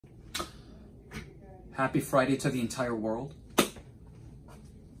Happy Friday to the entire world.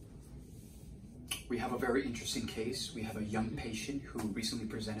 We have a very interesting case. We have a young patient who recently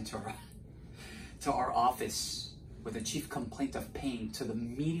presented to our office with a chief complaint of pain to the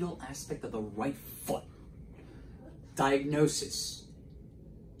medial aspect of the right foot. Diagnosis: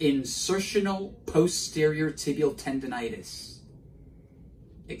 insertional posterior tibial tendinitis.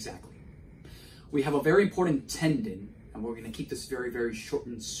 Exactly. We have a very important tendon, and we're going to keep this very, very short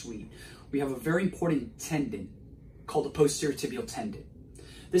and sweet. We have a very important tendon called the posterior tibial tendon.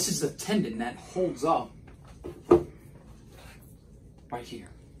 This is the tendon that holds up right here.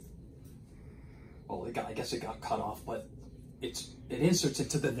 Well, I guess it got cut off, but it inserts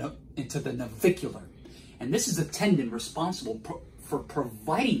into the navicular. And this is the tendon responsible for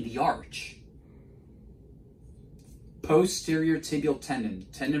providing the arch. Posterior tibial tendon.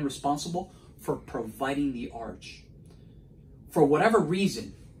 Tendon responsible for providing the arch. For whatever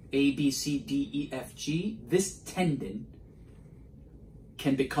reason, A, B, C, D, E, F, G, this tendon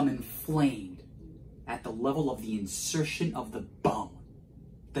can become inflamed at the level of the insertion of the bone,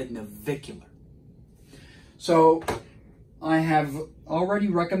 the navicular. So I have already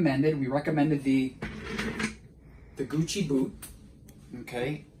recommended, we recommended the Gucci boot,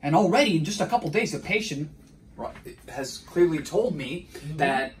 okay? And already in just a couple days, the patient has clearly told me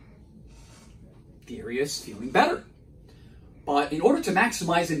that the area is feeling better. But in order to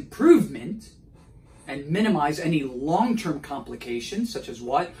maximize improvement and minimize any long-term complications, such as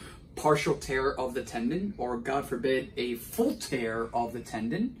what? Partial tear of the tendon, or God forbid, a full tear of the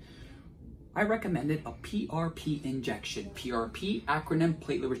tendon, I recommended a PRP injection. PRP, acronym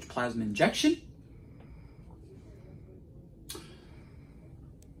platelet-rich plasma injection.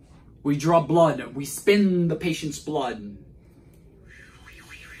 We draw blood. We spin the patient's blood.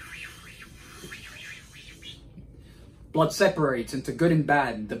 Blood separates into good and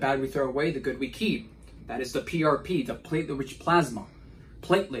bad. The bad we throw away, the good we keep. That is the PRP, the platelet-rich plasma.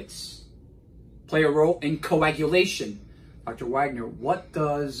 Platelets play a role in coagulation. Dr. Wagner, what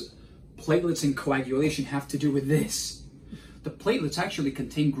does platelets and coagulation have to do with this? The platelets actually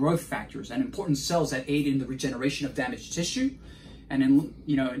contain growth factors and important cells that aid in the regeneration of damaged tissue. And in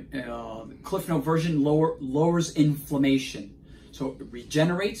Cliff Note version, lowers inflammation. So it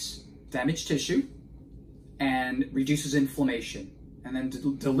regenerates damaged tissue and reduces inflammation, and then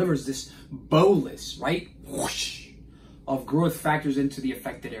delivers this bolus, right, whoosh, of growth factors into the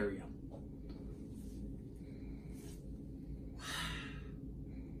affected area.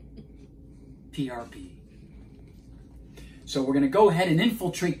 PRP. So we're going to go ahead and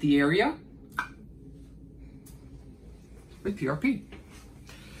infiltrate the area with PRP.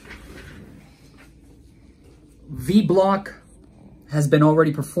 V-block has been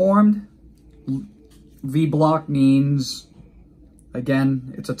already performed. V-block means,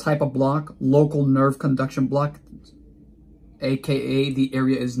 again, it's a type of block, local nerve conduction block, aka the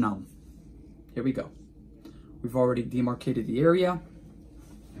area is numb. Here we go. We've already demarcated the area.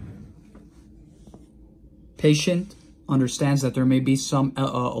 Patient understands that there may be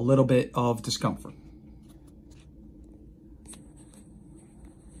a little bit of discomfort.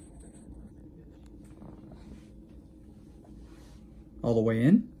 All the way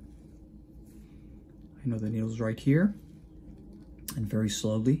in. I know the needle's right here. And very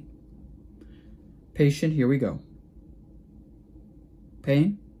slowly. Patient, here we go.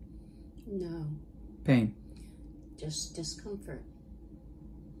 Pain? No. Pain? Just discomfort.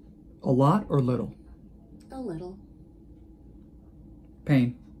 A lot or little? A little.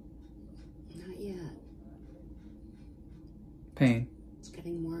 Pain? Not yet. Pain? It's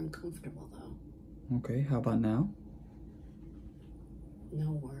getting more uncomfortable though. Okay, how about now?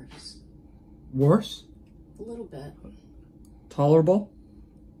 No worse. Worse? A little bit. Tolerable?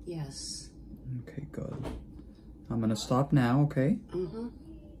 Yes. Okay, good. I'm going to stop now, okay? Uh-huh.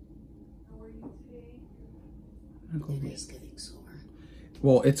 It is getting sore.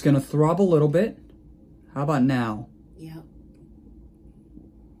 Well, it's going to throb a little bit. How about now? Yep.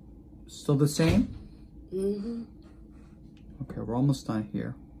 Still the same? Mm-hmm. Okay, we're almost done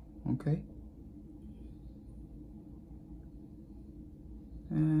here. Okay.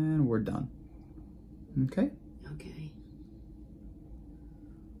 And we're done. Okay? Okay.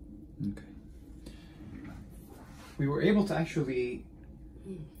 Okay. We were able to actually...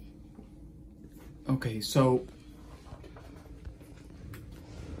 Okay, so...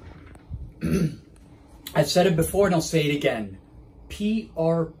 I've said it before and I'll say it again.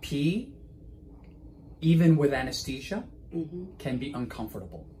 PRP, even with anesthesia, can be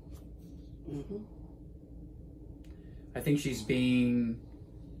uncomfortable. I think she's being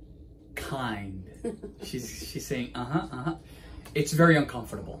kind. She's saying, It's very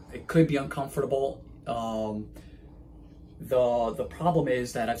uncomfortable. It could be uncomfortable The problem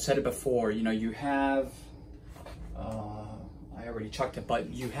is that I've said it before, you know, you have, I already chucked it, but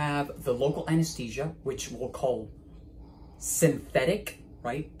you have the local anesthesia, which we'll call synthetic,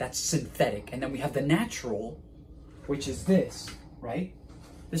 right? That's synthetic. And then we have the natural, which is this, right?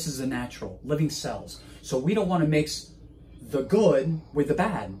 This is the natural, living cells. So we don't want to mix the good with the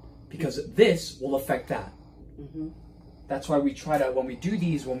bad, because this will affect that. Mm-hmm. That's why we try to, when we do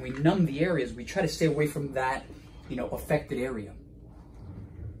these, when we numb the areas, we try to stay away from that, you know, affected area.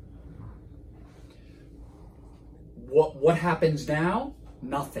 What happens now?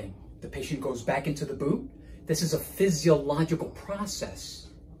 Nothing. The patient goes back into the boot. This is a physiological process.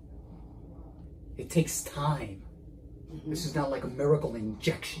 It takes time. Mm-hmm. This is not like a miracle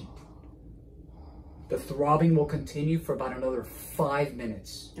injection. The throbbing will continue for about another 5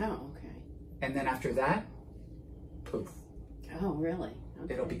 minutes. Oh, okay. And then after that, poof. Oh, really?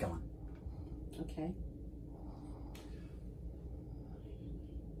 Okay. It'll be gone. Okay.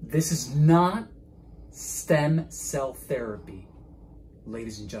 This is not stem cell therapy,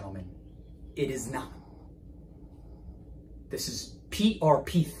 ladies and gentlemen. It is not. This is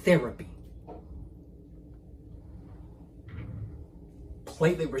PRP therapy.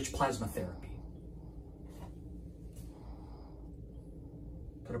 Platelet-rich plasma therapy.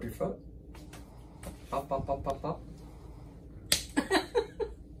 Put up your foot. Up, up, up, up, up.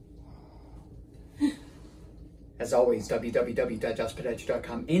 As always,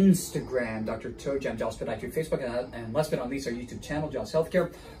 www.jawspodiatry.com, Instagram, Dr. Tojam, Jaws Podiatry, Facebook, and last but not least, our YouTube channel, Jaws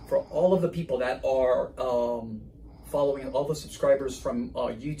Healthcare. For all of the people that are following, all the subscribers from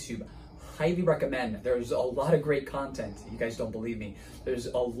YouTube, highly recommend. There's a lot of great content. You guys don't believe me. There's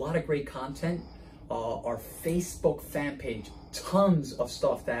a lot of great content. Our Facebook fan page, tons of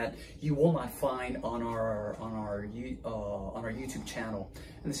stuff that you will not find on our YouTube channel.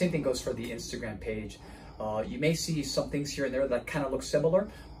 And the same thing goes for the Instagram page. You may see some things here and there that kind of look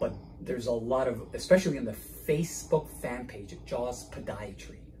similar, but there's a lot of, especially in the Facebook fan page, Jaws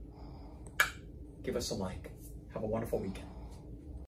Podiatry. Give us a like. Have a wonderful weekend.